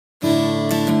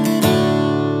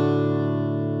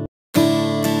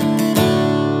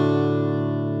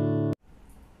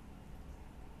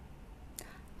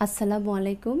আসসালামু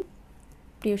আলাইকুম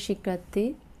প্রিয় শিক্ষার্থী,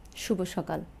 শুভ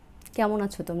সকাল। কেমন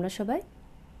আছো তোমরা সবাই?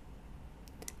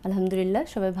 আলহামদুলিল্লাহ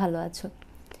সবাই ভালো আছো।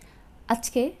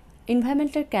 আজকে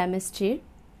এনভায়রনমেন্টাল কেমিস্ট্রির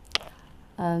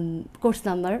কোর্স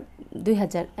নাম্বার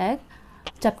 2001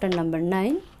 চ্যাপ্টার নাম্বার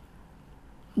 9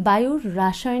 বায়ুর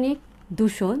রাসায়নিক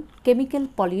দূষণ কেমিক্যাল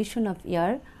পলিউশন অফ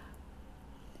এয়ার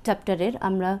চ্যাপ্টারের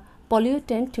আমরা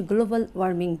পলিউটেন্ট গ্লোবাল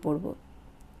ওয়ার্মিং পড়ব।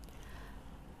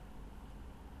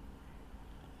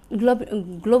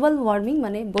 গ্লোবাল ওয়ার্মিং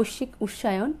মানে বৈশ্বিক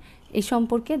উষ্ণায়ন, এই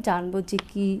সম্পর্কে জানবো যে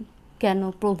কী, কেন,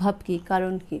 প্রভাব কী,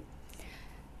 কারণ কী।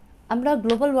 আমরা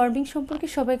গ্লোবাল ওয়ার্মিং সম্পর্কে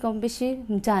সবাই কম বেশি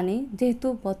জানি, যেহেতু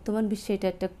বর্তমান বিশ্বে এটা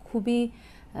একটা খুবই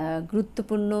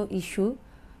গুরুত্বপূর্ণ ইস্যু,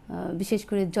 বিশেষ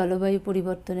করে জলবায়ু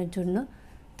পরিবর্তনের জন্য।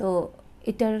 তো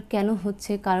এটার কেন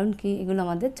হচ্ছে, কারণ কী, এগুলো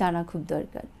আমাদের জানা খুব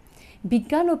দরকার।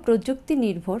 বিজ্ঞান ও প্রযুক্তি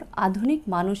নির্ভর আধুনিক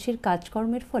মানুষের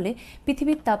কাজকর্মের ফলে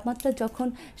পৃথিবীর তাপমাত্রা যখন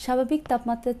স্বাভাবিক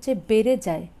তাপমাত্রার চেয়ে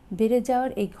বেড়ে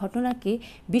যাওয়ার এই ঘটনাকে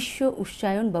বিশ্ব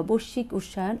উষ্ণায়ন বা বৈশ্বিক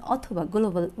উষ্ণায়ন অথবা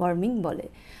গ্লোবাল ওয়ার্মিং বলে।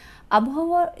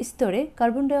 আবহাওয়ার স্তরে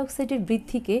কার্বন ডাইঅক্সাইডের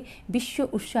বৃদ্ধিকে বিশ্ব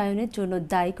উষ্ণায়নের জন্য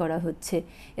দায়ী করা হচ্ছে।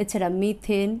 এছাড়া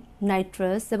মিথেন,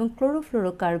 নাইট্রাস এবং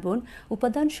ক্লোরোফ্লোরোকার্বন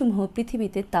উপাদানসমূহ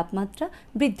পৃথিবীতে তাপমাত্রা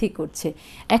বৃদ্ধি করছে।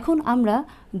 এখন আমরা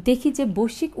দেখি যে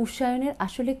বৈশ্বিক উষ্ণায়নের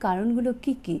আসলে কারণগুলো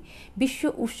কি কি, বিশ্ব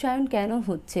উষ্ণায়ন কেন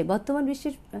হচ্ছে। বর্তমান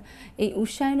বিশ্বের এই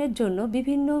উষ্ণায়নের জন্য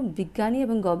বিভিন্ন বিজ্ঞানী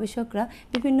এবং গবেষকরা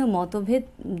বিভিন্ন মতভেদ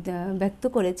ব্যক্ত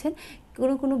করেছেন।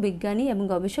 কোনো বিজ্ঞানী এবং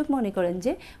গবেষক মনে করেন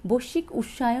যে বৈশ্বিক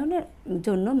উষ্ণায়নের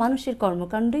জন্য মানুষের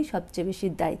কর্মকাণ্ডই সবচেয়ে বেশি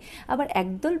দায়ী। আবার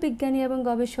একদল বিজ্ঞানী এবং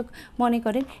গবেষক মনে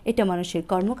করেন এটা মানুষের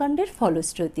কর্মকাণ্ডের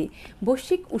ফলশ্রুতি।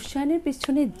 বৈশ্বিক উষ্ণায়নের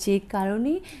পিছনে যে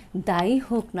কারণেই দায়ী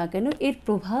হোক না কেন, এর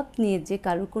প্রভাব নিয়ে যে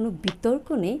কারোর কোনো বিতর্ক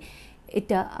নেই,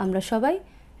 এটা আমরা সবাই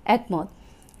একমত।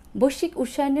 বৈশ্বিক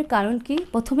উষ্ণায়নের কারণ কি?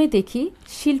 প্রথমে দেখি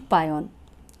শিল্পায়ন,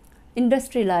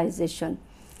 ইন্ডাস্ট্রিয়ালাইজেশন।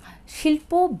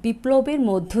 শিল্প বিপ্লবের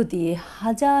মধ্য দিয়ে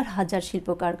হাজার হাজার শিল্প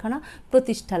কারখানা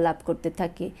প্রতিষ্ঠা লাভ করতে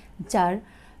থাকে, যার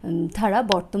ধারা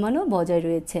বর্তমানেও বজায়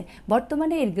রয়েছে।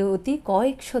 বর্তমানে এর গতি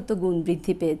কয়েক শত গুণ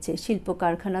বৃদ্ধি পেয়েছে। শিল্প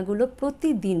কারখানাগুলো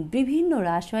প্রতিদিন বিভিন্ন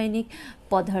রাসায়নিক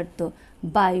পদার্থ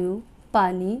বায়ু,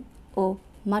 পানি ও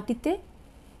মাটিতে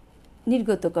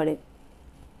নির্গত করে।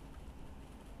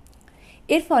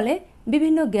 এর ফলে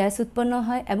বিভিন্ন গ্যাস উৎপন্ন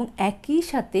হয় এবং একই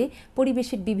সাথে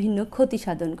পরিবেশের বিভিন্ন ক্ষতি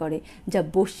সাধন করে, যা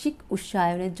বৈশ্বিক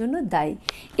উষ্ণায়নের জন্য দায়ী।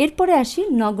 এরপরে আসি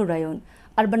নগরায়ন,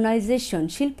 আরবানাইজেশন।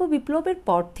 শিল্প বিপ্লবের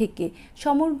পর থেকে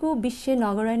সমগ্র বিশ্বে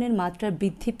নগরায়নের মাত্রা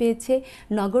বৃদ্ধি পেয়েছে।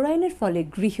 নগরায়নের ফলে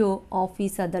গৃহ,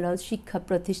 অফিস, আদালত, শিক্ষা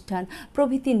প্রতিষ্ঠান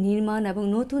প্রভৃতি নির্মাণ এবং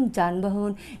নতুন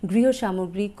যানবাহন, গৃহ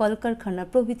সামগ্রী, কলকারখানা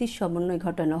প্রভৃতির সমন্বয়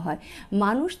ঘটানো হয়।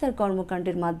 মানুষ তার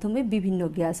কর্মকাণ্ডের মাধ্যমে বিভিন্ন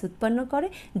গ্যাস উৎপন্ন করে,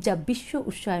 যা বিশ্ব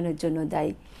উষ্ণায়নের জন্য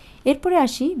দায়ী। এরপরে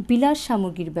আসি বিলাস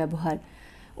সামগ্রীর ব্যবহার।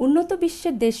 উন্নত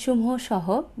বিশ্বের দেশসমূহ সহ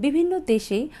বিভিন্ন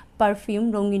দেশেই পারফিউম,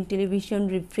 রঙিন টেলিভিশন,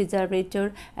 রেফ্রিজারেটর,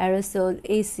 অ্যারোসল,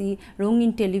 এসি,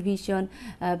 রঙিন টেলিভিশন,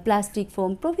 প্লাস্টিক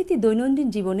ফোম প্রভৃতি দৈনন্দিন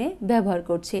জীবনে ব্যবহার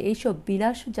করছে। এইসব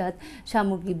বিলাসজাত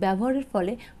সামগ্রী ব্যবহারের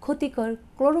ফলে ক্ষতিকর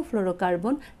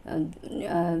ক্লোরোফ্লোরোকার্বন,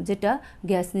 যেটা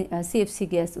গ্যাস, সিএফসি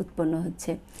গ্যাস উৎপন্ন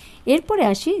হচ্ছে। এরপরে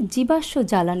আসি জীবাশ্ম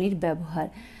জ্বালানির ব্যবহার।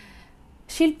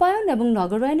 শিল্পায়ন এবং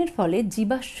নগরায়নের ফলে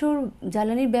জীবাশ্ম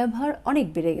জ্বালানির ব্যবহার অনেক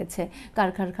বেড়ে গেছে।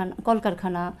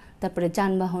 কলকারখানা, তারপরে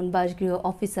যানবাহন, বাসগৃহ,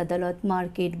 অফিস, আদালত,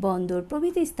 মার্কেট, বন্দর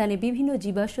প্রভৃতি স্থানে বিভিন্ন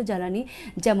জীবাশ্ম জ্বালানি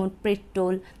যেমন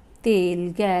পেট্রোল, তেল,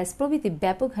 গ্যাস প্রভৃতি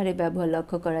ব্যাপক হারে ব্যবহার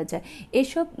লক্ষ্য করা যায়।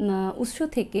 এসব উৎস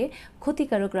থেকে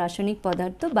ক্ষতিকারক রাসায়নিক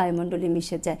পদার্থ বায়ুমণ্ডলে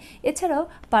মিশে যায়। এছাড়াও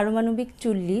পারমাণবিক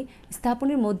চুল্লি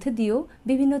স্থাপনের মধ্যে দিয়েও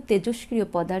বিভিন্ন তেজস্ক্রিয়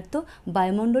পদার্থ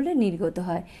বায়ুমণ্ডলে নির্গত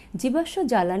হয়। জীবাশ্ম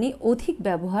জ্বালানি অধিক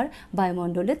ব্যবহার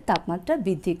বায়ুমণ্ডলের তাপমাত্রা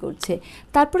বৃদ্ধি করছে।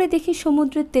 তারপরে দেখি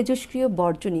সমুদ্রের তেজস্ক্রিয়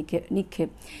বর্জ্য নিক্ষেপ।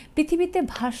 পৃথিবীতে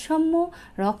ভারসাম্য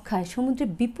রক্ষায় সমুদ্রে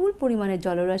বিপুল পরিমাণে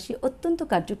জলরাশি অত্যন্ত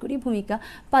কার্যকরী ভূমিকা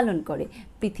পালন করে।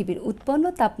 পৃথিবীর উৎপন্ন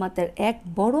তাপমাত্রার এক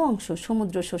বড় অংশ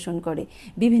সমুদ্র শোষণ করে।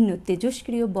 বিভিন্ন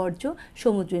তেজস্ক্রিয় বর্জ্য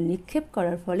সমুদ্রে নিক্ষেপ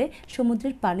করার ফলে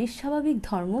সমুদ্রের পানির স্বাভাবিক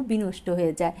ধর্ম বিনষ্ট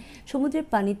হয়ে যায়। সমুদ্রের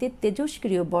পানিতে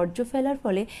তেজস্ক্রিয় বর্জ্য ফেলার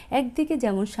ফলে একদিকে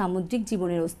যেমন সামুদ্রিক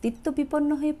জীবনের অস্তিত্ব বিপন্ন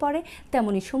হয়ে পড়ে,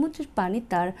 তেমনি সমুদ্রের পানি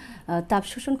তার তাপ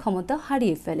শোষণ ক্ষমতা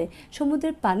হারিয়ে ফেলে।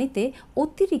 সমুদ্রের পানিতে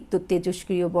অতিরিক্ত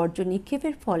তেজস্ক্রিয় বর্জ্য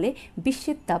নিক্ষেপের ফলে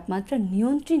বিশ্বের তাপমাত্রা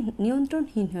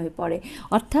নিয়ন্ত্রণহীন হয়ে পড়ে,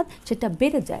 অর্থাৎ সেটা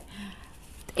বেড়ে যায়।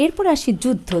 এরপর আসি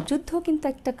যুদ্ধ কিন্তু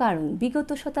একটা কারণ। বিগত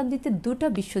শতাব্দীতে দুটো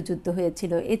বিশ্বযুদ্ধ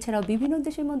হয়েছিল। এছাড়াও বিভিন্ন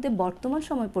দেশের মধ্যে বর্তমান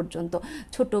সময় পর্যন্ত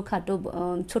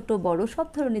ছোট বড় সব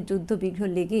ধরনের যুদ্ধ বিগ্রহ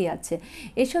লেগেই আছে।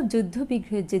 এসব যুদ্ধ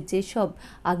বিগ্রহে যেসব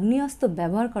আগ্নেয়াস্ত্র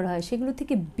ব্যবহার করা হয়, সেগুলো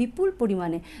থেকে বিপুল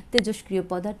পরিমাণে তেজস্ক্রিয়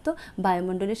পদার্থ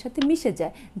বায়ুমণ্ডলের সাথে মিশে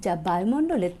যায়, যা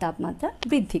বায়ুমণ্ডলের তাপমাত্রা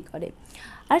বৃদ্ধি করে।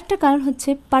 আরেকটা কারণ হচ্ছে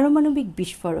পারমাণবিক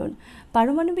বিস্ফোরণ।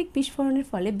 পারমাণবিক বিস্ফোরণের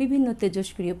ফলে বিভিন্ন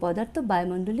তেজস্ক্রিয় পদার্থ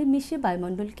বায়ুমণ্ডলে মিশে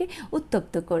বায়ুমণ্ডলকে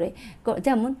উত্তপ্ত করে।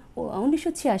 যেমন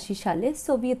 1986 সালে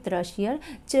সোভিয়েত রাশিয়ার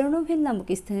চেরনোবিল নামক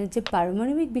স্থানে যে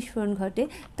পারমাণবিক বিস্ফোরণ ঘটে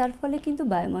তার ফলে কিন্তু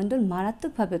বায়ুমণ্ডল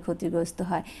মারাত্মকভাবে ক্ষতিগ্রস্ত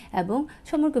হয় এবং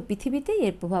সমগ্র পৃথিবীতেই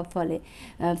এর প্রভাব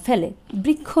ফেলে।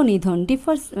 বৃক্ষ নিধন,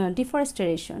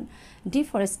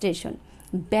 ডিফরেস্টেশন,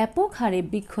 ব্যাপক হারে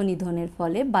বৃক্ষ নিধনের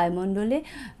ফলে বায়ুমণ্ডলে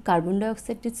কার্বন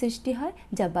ডাইঅক্সাইডের সৃষ্টি হয়,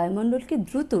 যা বায়ুমণ্ডলকে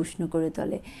দ্রুত উষ্ণ করে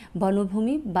তোলে।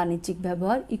 বনভূমি, বাণিজ্যিক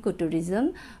ব্যবহার, ইকোট্যুরিজম,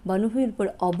 বনভূমির উপর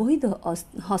অবৈধ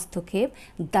হস্তক্ষেপ,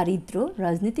 দারিদ্র্য,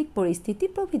 রাজনৈতিক পরিস্থিতি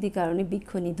প্রভৃতি কারণে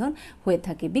বৃক্ষ নিধন হয়ে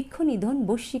থাকে। বৃক্ষ নিধন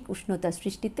বৈশ্বিক উষ্ণতা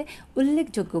সৃষ্টিতে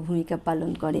উল্লেখযোগ্য ভূমিকা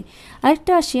পালন করে।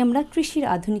 আরেকটা আসি আমরা কৃষির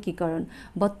আধুনিকীকরণ।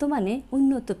 বর্তমানে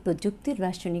উন্নত প্রযুক্তির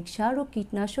রাসায়নিক সার ও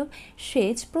কীটনাশক,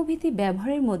 সেচ প্রভৃতি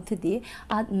ব্যবহারের মধ্যে দিয়ে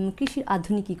কৃষির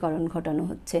আধুনিকীকরণ ঘটানো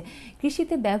হচ্ছে।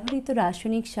 কৃষিতে ব্যবহৃত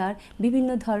রাসায়নিক সার বিভিন্ন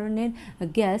ধরনের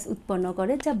গ্যাস উৎপন্ন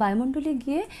করে, যা বায়ুমণ্ডলে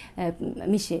গিয়ে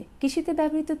মিশে। কৃষিতে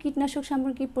ব্যবহৃত কীটনাশক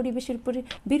সামগ্রী পরিবেশের উপরে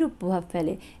বিরূপ প্রভাব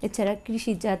ফেলে। এছাড়া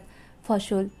কৃষিজাত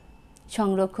ফসল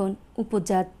সংরক্ষণ,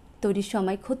 উপজাত তৈরির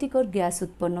সময় ক্ষতিকর গ্যাস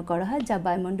উৎপন্ন করা হয়, যা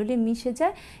বায়ুমণ্ডলে মিশে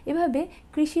যায়। এভাবে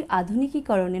কৃষির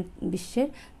আধুনিকীকরণের বিশ্বের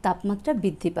তাপমাত্রা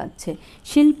বৃদ্ধি পাচ্ছে।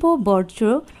 শিল্প বর্জ্য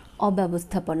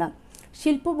অব্যবস্থাপনা।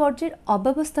 শিল্প বর্জ্যের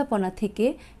অব্যবস্থাপনা থেকে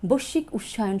বৈশ্বিক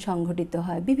উষ্ণায়ন সংঘটিত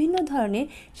হয়। বিভিন্ন ধরনের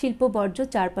শিল্প বর্জ্য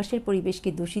চারপাশের পরিবেশকে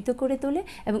দূষিত করে তোলে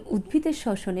এবং উদ্ভিদের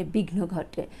শ্বসনে বিঘ্ন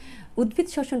ঘটে। উদ্ভিদ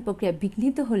শ্বসন প্রক্রিয়া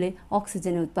বিঘ্নিত হলে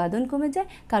অক্সিজেনের উৎপাদন কমে যায়,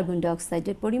 কার্বন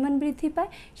ডাইঅক্সাইডের পরিমাণ বৃদ্ধি পায়।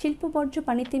 শিল্প বর্জ্য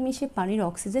পানিতে মিশে পানির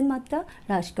অক্সিজেন মাত্রা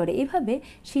হ্রাস করে। এভাবে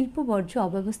শিল্প বর্জ্য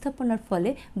অব্যবস্থাপনার ফলে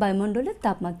বায়ুমণ্ডলের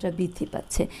তাপমাত্রা বৃদ্ধি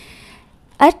পাচ্ছে।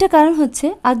 আরেকটা কারণ হচ্ছে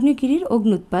আগ্নেয়গিরির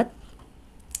অগ্ন্যুৎপাত।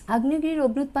 আগ্নেয়গিরির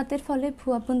অগ্ন্যুৎপাতের ফলে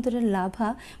ভূঅভ্যন্তরের লাভা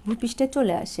ভূপৃষ্ঠে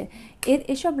চলে আসে।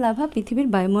 এসব লাভা পৃথিবীর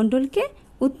বায়ুমণ্ডলকে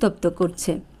উত্তপ্ত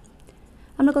করছে।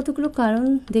 আমরা কতগুলো কারণ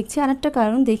দেখছি। আরেকটা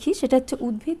কারণ দেখি, সেটা হচ্ছে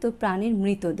উদ্ভিদ ও প্রাণীর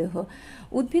মৃতদেহ।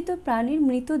 উদ্ভিদ ও প্রাণীর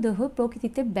মৃতদেহ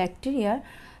প্রকৃতিতে ব্যাকটেরিয়ার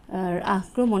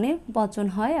আক্রমণে পচন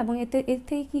হয় এবং এর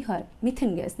থেকে কী হয়, মিথেন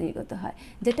গ্যাস নির্গত হয়,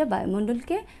 যেটা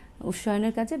বায়ুমণ্ডলকে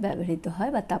উষ্ণায়নের কাজে ব্যবহৃত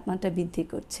হয় বা তাপমাত্রা বৃদ্ধি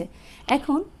করছে।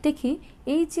 এখন দেখি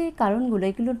এই যে কারণগুলো,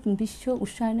 এগুলোর বিশ্ব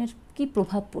উষ্ণায়নের কী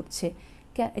প্রভাব পড়ছে।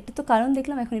 এটা তো কারণ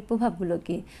দেখলাম, এখন এই প্রভাবগুলো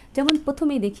কী। যেমন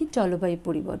প্রথমেই দেখি জলবায়ু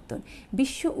পরিবর্তন।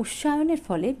 বিশ্ব উষ্ণায়নের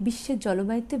ফলে বিশ্বের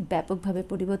জলবায়ুতে ব্যাপকভাবে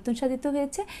পরিবর্তন সাধিত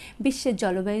হয়েছে। বিশ্বের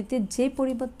জলবায়ুতে যে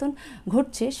পরিবর্তন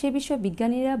ঘটছে সে বিষয়ে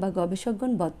বিজ্ঞানীরা বা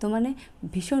গবেষকগণ বর্তমানে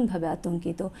ভীষণভাবে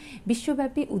আতঙ্কিত।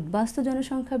 বিশ্বব্যাপী উদ্বাস্তু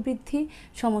জনসংখ্যা বৃদ্ধি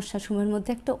সমস্যাসমূহের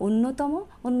মধ্যে একটা অন্যতম।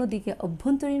 অন্যদিকে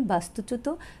অভ্যন্তরীণ বাস্তুচ্যুত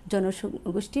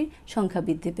জনগোষ্ঠীর সংখ্যা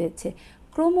বৃদ্ধি পেয়েছে।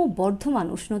 ক্রমবর্ধমান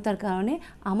উষ্ণতার কারণে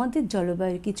আমাদের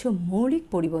জলবায়ুর কিছু মৌলিক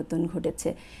পরিবর্তন ঘটেছে।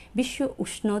 বিশ্ব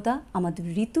উষ্ণতা আমাদের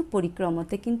ঋতু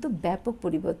পরিক্রমাতে কিন্তু ব্যাপক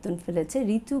পরিবর্তন ফেলেছে।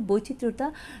 ঋতু বৈচিত্র্যতা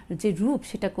যে রূপ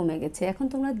সেটা কমে গেছে। এখন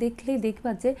তোমরা দেখলেই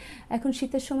দেখবা যে এখন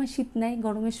শীতের সময় শীত নেই,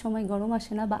 গরমের সময় গরম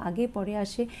আসে না বা আগে পরে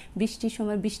আসে, বৃষ্টির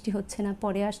সময় বৃষ্টি হচ্ছে না,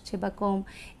 পরে আসছে বা কম।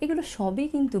 এগুলো সবই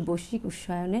কিন্তু বৈশ্বিক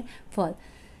উষ্ণায়নের ফল,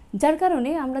 যার কারণে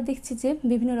আমরা দেখছি যে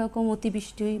বিভিন্ন রকম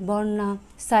অতিবৃষ্টি, বন্যা,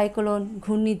 সাইক্লোন,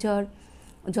 ঘূর্ণিঝড়,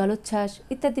 জলোচ্ছ্বাস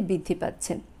ইত্যাদি বৃদ্ধি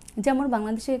পাচ্ছে। যেমন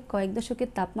বাংলাদেশে কয়েক দশকের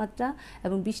তাপমাত্রা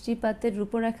এবং বৃষ্টিপাতের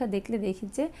রূপরেখা দেখলে দেখি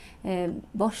যে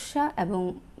বর্ষা এবং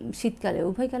শীতকালে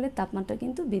উভয়কালে তাপমাত্রা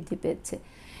কিন্তু বৃদ্ধি পেয়েছে।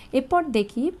 এরপর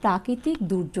দেখি প্রাকৃতিক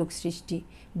দুর্যোগ সৃষ্টি।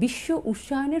 বিশ্ব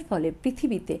উষ্ণায়নের ফলে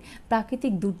পৃথিবীতে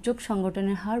প্রাকৃতিক দুর্যোগ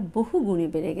সংঘটনের হার বহু গুণে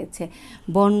বেড়ে গেছে।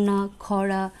 বন্যা,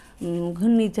 খরা,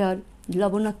 ঘূর্ণিঝড়,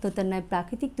 লবণাক্ততার ন্যায়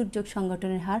প্রাকৃতিক দুর্যোগ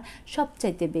সংঘটনের হার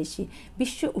সবচাইতে বেশি।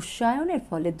 বিশ্ব উষ্ণায়নের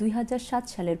ফলে 2007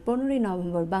 সালের 15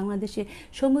 নভেম্বর বাংলাদেশের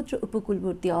সমুদ্র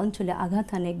উপকূলবর্তী অঞ্চলে আঘাত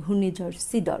হানে ঘূর্ণিঝড়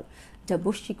সিডর, যা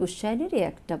বৈশ্বিক উষ্ণায়নেরই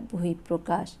একটা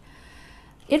বহিঃপ্রকাশ।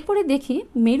 এরপরে দেখি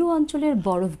মেরু অঞ্চলের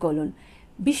বরফ গলন।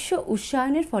 বিশ্ব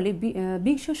উষ্ণায়নের ফলে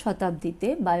 20 শতাব্দীতে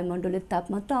বায়ুমণ্ডলের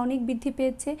তাপমাত্রা অনেক বৃদ্ধি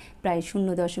পেয়েছে, প্রায়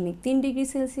 0.3 ডিগ্রি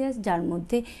সেলসিয়াস, যার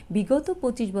মধ্যে বিগত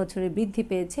 25 বছরে বৃদ্ধি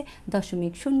পেয়েছে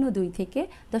 0.02 থেকে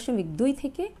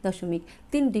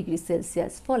 0.3 ডিগ্রি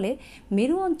সেলসিয়াস। ফলে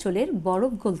মেরু অঞ্চলের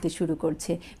বরফ গলতে শুরু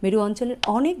করছে। মেরু অঞ্চলের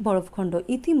অনেক বরফখণ্ড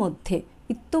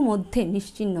ইতোমধ্যে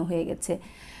নিশ্চিহ্ন হয়ে গেছে।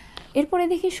 এরপরে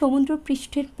দেখি সমুদ্র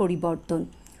পৃষ্ঠের পরিবর্তন।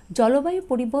 জলবায়ু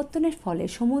পরিবর্তনের ফলে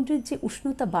সমুদ্রের যে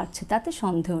উষ্ণতা বাড়ছে তাতে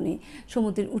সন্দেহ নেই।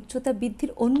 সমুদ্রের উচ্চতা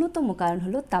বৃদ্ধির অন্যতম কারণ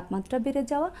হলো তাপমাত্রা বেড়ে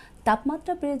যাওয়া।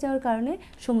 তাপমাত্রা বেড়ে যাওয়ার কারণে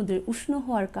সমুদ্রের উষ্ণ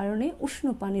হওয়ার কারণে উষ্ণ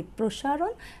পানির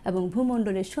প্রসারণ এবং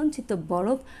ভূমণ্ডলের সঞ্চিত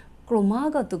বরফ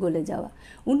ক্রমাগত গলে যাওয়া।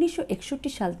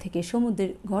 1961 সাল থেকে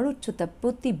সমুদ্রের গড় উচ্চতা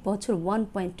প্রতি বছর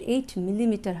 1.8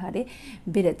 মিলিমিটার হারে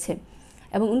বেড়েছে।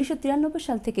 এবং 1993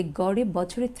 সাল থেকে গড়ে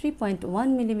বছরে 3.1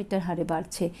 মিলিমিটার হারে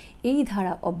বাড়ছে। এই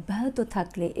ধারা অব্যাহত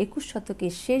থাকলে 21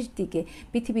 শতকের শেষ দিকে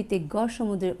পৃথিবীতে গড়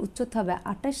সমুদ্রের উচ্চতা হবে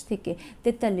 28 থেকে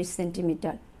 43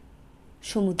 সেন্টিমিটার।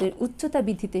 সমুদ্রের উচ্চতা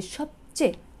বৃদ্ধিতে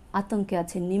সবচেয়ে আতঙ্কে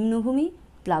আছে নিম্নভূমি,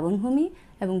 প্লাবনভূমি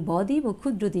এবং বদ্বীপ ও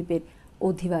ক্ষুদ্র দ্বীপের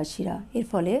অধিবাসীরা। এর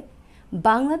ফলে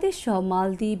বাংলাদেশ সহ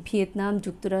মালদ্বীপ, ভিয়েতনাম,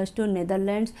 যুক্তরাষ্ট্র,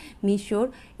 নেদারল্যান্ডস, মিশর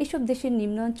এসব দেশের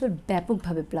নিম্নাঞ্চল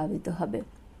ব্যাপকভাবে প্লাবিত হবে।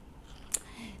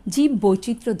 জীব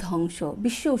বৈচিত্র্য ধ্বংস।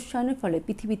 বিশ্ব উষ্ণায়নের ফলে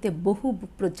পৃথিবীতে বহু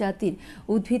প্রজাতির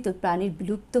উদ্ভিদ ও প্রাণীর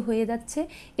বিলুপ্ত হয়ে যাচ্ছে।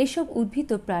 এসব উদ্ভিদ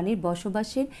ও প্রাণীর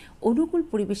বসবাসের অনুকূল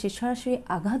পরিবেশে সরাসরি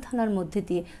আঘাত হানার মধ্যে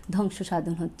দিয়ে ধ্বংস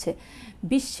সাধন হচ্ছে।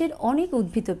 বিশ্বের অনেক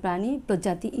উদ্ভিদ ও প্রাণী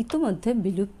প্রজাতি ইতোমধ্যে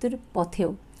বিলুপ্তের পথেও।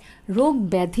 রোগ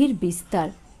ব্যাধির বিস্তার।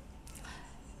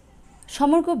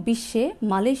 সমগ্র বিশ্বে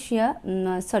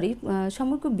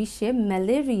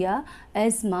ম্যালেরিয়া,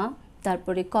 অ্যাজমা,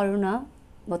 তারপরে করোনা,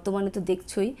 বর্তমানে তো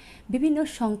দেখছই বিভিন্ন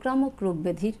সংক্রামক রোগ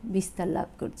ব্যাধির বিস্তার লাভ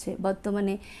করছে।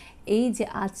 বর্তমানে এই যে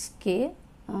আজকে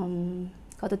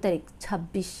কত তারিখ,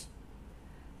 26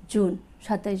 জুন,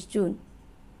 27 জুন,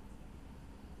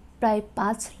 প্রায়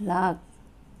 5 লাখ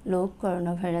লোক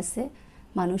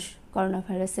মানুষ করোনা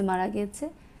ভাইরাসে মারা গিয়েছে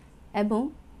এবং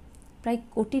প্রায়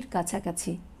কোটির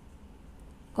কাছাকাছি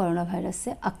করোনা ভাইরাসে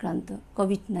আক্রান্ত,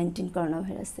 কোভিড-19 করোনা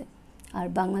ভাইরাসে। আর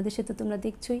বাংলাদেশে তো তোমরা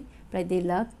দেখছই প্রায় 1.5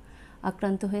 লাখ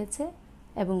আক্রান্ত হয়েছে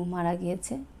এবং মারা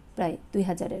গিয়েছে প্রায়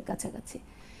 2000-এর কাছাকাছি।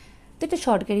 তো এটা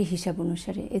সরকারি হিসাব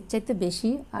অনুসারে, এর চাইতে বেশি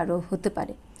আরও হতে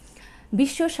পারে।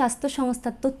 বিশ্ব স্বাস্থ্য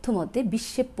সংস্থার তথ্য মতে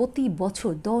বিশ্বে প্রতি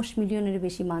বছর 10 মিলিয়নের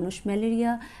বেশি মানুষ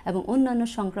ম্যালেরিয়া এবং অন্যান্য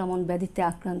সংক্রমণ ব্যাধিতে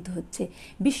আক্রান্ত হচ্ছে।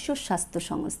 বিশ্ব স্বাস্থ্য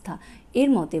সংস্থা এর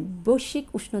মতে বৈশ্বিক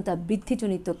উষ্ণতা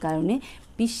বৃদ্ধিজনিত কারণে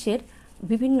বিশ্বের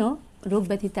বিভিন্ন রোগ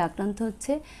ব্যাধিতে আক্রান্ত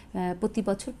হচ্ছে। প্রতি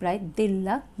বছর প্রায় 1.5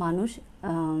 লাখ মানুষ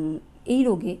এই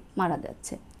রোগে মারা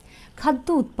যাচ্ছে। খাদ্য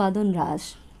উৎপাদন হ্রাস।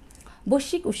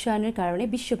 বৈশ্বিক উষ্ণায়নের কারণে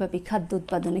বিশ্বব্যাপী খাদ্য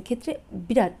উৎপাদনের ক্ষেত্রে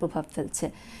বিরাট প্রভাব ফেলছে।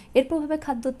 এর প্রভাবে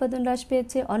খাদ্য উৎপাদন হ্রাস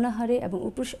পেয়েছে, অনাহারে এবং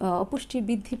অপুষ্টি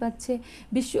বৃদ্ধি পাচ্ছে।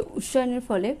 বিশ্ব উষ্ণায়নের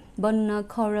ফলে বন্যা,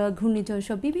 খরা, ঘূর্ণিঝড়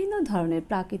সব বিভিন্ন ধরনের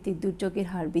প্রাকৃতিক দুর্যোগের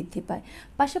হার বৃদ্ধি পায়।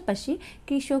 পাশাপাশি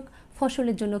কৃষক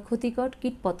ফসলের জন্য ক্ষতিকর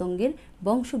কীটপতঙ্গের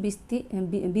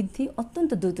বৃদ্ধি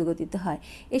অত্যন্ত দ্রুতগতিতে হয়।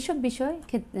 এসব বিষয়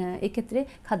এক্ষেত্রে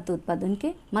খাদ্য উৎপাদনকে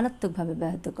মারাত্মকভাবে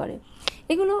ব্যাহত করে।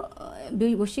 এগুলো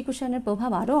বৈশ্বিক উষ্ণায়নের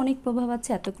প্রভাব, আরও অনেক প্রভাব আছে,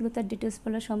 এতগুলো তার ডিটেলস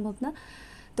বলা সম্ভব না।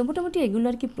 তো মোটামুটি এগুলো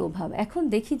আর কি প্রভাব। এখন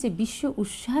দেখি যে বিশ্ব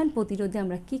উষ্ণায়ন প্রতিরোধে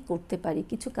আমরা কি করতে পারি।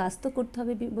 কিছু কাজ তো করতে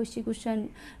হবে বৈশ্বিক উষ্ণায়ন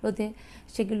রোধে।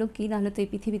 সেগুলো কি, নাহলে তো এই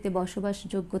পৃথিবীতে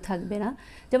বসবাসযোগ্য থাকবে না।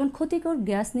 যেমন ক্ষতিকর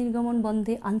গ্যাস নির্গমন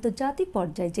বন্ধে আন্তর্জাতিক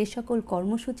পর্যায়ে যে সকল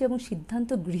কর্মসূচি এবং সিদ্ধান্ত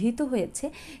গৃহীত হয়েছে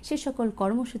সে সকল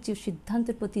কর্মসূচি ও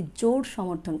সিদ্ধান্তের প্রতি জোর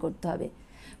সমর্থন করতে হবে।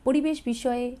 পরিবেশ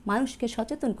বিষয়ে মানুষকে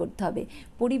সচেতন করতে হবে।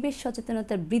 পরিবেশ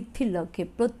সচেতনতার বৃদ্ধির লক্ষ্যে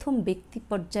প্রথম ব্যক্তি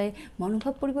পর্যায়ে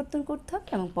মনোভাব পরিবর্তন করতে হবে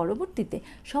এবং পরবর্তীতে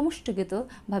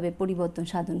সমষ্টিগতভাবে পরিবর্তন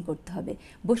সাধন করতে হবে।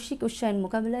 বৈশ্বিক উষ্ণায়ন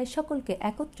মোকাবিলায় সকলকে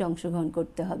একত্রে অংশগ্রহণ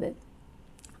করতে হবে।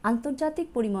 আন্তর্জাতিক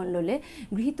পরিমণ্ডলে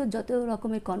গৃহীত যত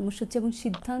রকমের কর্মসূচি এবং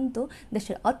সিদ্ধান্ত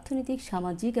দেশের অর্থনৈতিক,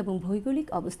 সামাজিক এবং ভৌগোলিক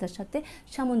অবস্থার সাথে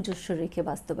সামঞ্জস্য রেখে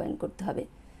বাস্তবায়ন করতে হবে।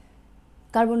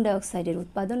 কার্বন ডাইঅক্সাইডের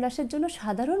উৎপাদন হ্রাসের জন্য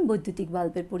সাধারণ বৈদ্যুতিক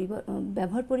বাল্বের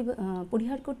ব্যবহার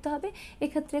পরিহার করতে হবে।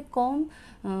 এক্ষেত্রে কম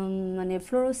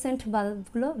ফ্লোরোসেন্ট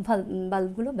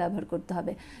বাল্বগুলো ব্যবহার করতে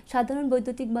হবে। সাধারণ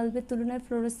বৈদ্যুতিক বাল্বের তুলনায়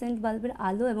ফ্লোরোসেন্ট বাল্বের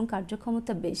আলো এবং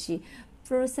কার্যক্ষমতা বেশি।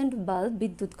 ফ্লোরোসেন্ট বাল্ব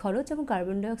বিদ্যুৎ খরচ এবং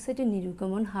কার্বন ডাইঅক্সাইডের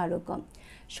নির্গমন হারও কম।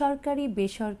 সরকারি,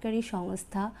 বেসরকারি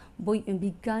সংস্থা,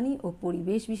 বিজ্ঞানী ও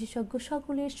পরিবেশ বিশেষজ্ঞ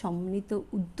সকলের সম্মিলিত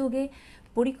উদ্যোগে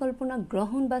পরিকল্পনা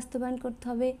গ্রহণ বাস্তবায়ন করতে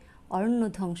হবে। অরণ্য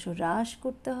ধ্বংস হ্রাস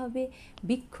করতে হবে,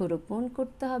 বৃক্ষরোপণ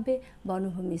করতে হবে,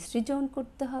 বনভূমি সৃজন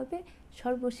করতে হবে।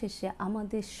 সর্বশেষে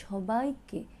আমাদের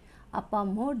সবাইকে,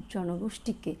 আপামর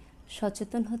জনগোষ্ঠীকে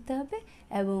সচেতন হতে হবে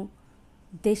এবং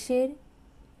দেশের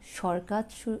সরকার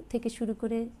থেকে শুরু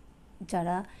করে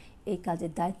যারা এই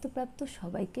কাজের দায়িত্বপ্রাপ্ত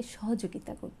সবাইকে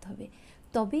সহযোগিতা করতে হবে।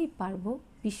 তবেই পারব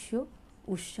বিশ্ব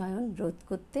উষ্ণায়ন রোধ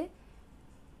করতে,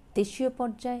 দেশীয়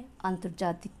পর্যায়ে,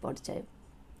 আন্তর্জাতিক পর্যায়ে।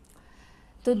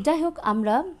 তো যাই হোক,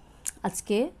 আমরা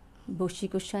আজকে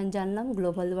বৈশ্বিক উষ্ণায়ন জানলাম,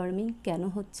 গ্লোবাল ওয়ার্মিং কেন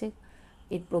হচ্ছে,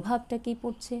 এর প্রভাবটা কী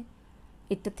পড়ছে,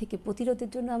 এটা থেকে প্রতিরোধের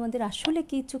জন্য আমাদের আসলে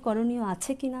কিছু করণীয়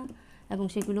আছে কি না এবং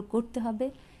সেগুলো করতে হবে,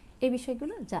 এই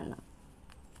বিষয়গুলো জানলাম।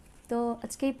 তো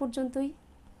আজকে এই পর্যন্তই।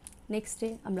 নেক্সটে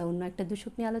আমরা অন্য একটা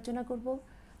দূষক নিয়ে আলোচনা করব।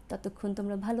 ততক্ষণ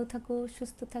তোমরা ভালো থাকো,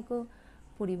 সুস্থ থাকো,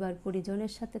 পরিবার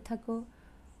পরিজনের সাথে থাকো,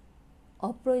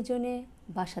 অপ্রয়োজনে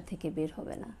বাসা থেকে বের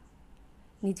হবে না,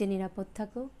 নিজে নিরাপদ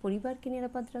থাকো, পরিবারকে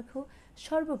নিরাপদ রাখো,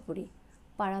 সর্বোপরি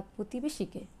পাড়া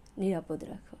প্রতিবেশীকে নিরাপদ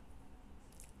রাখো।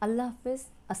 আল্লাহ হাফেজ,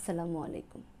 আসসালামু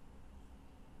আলাইকুম।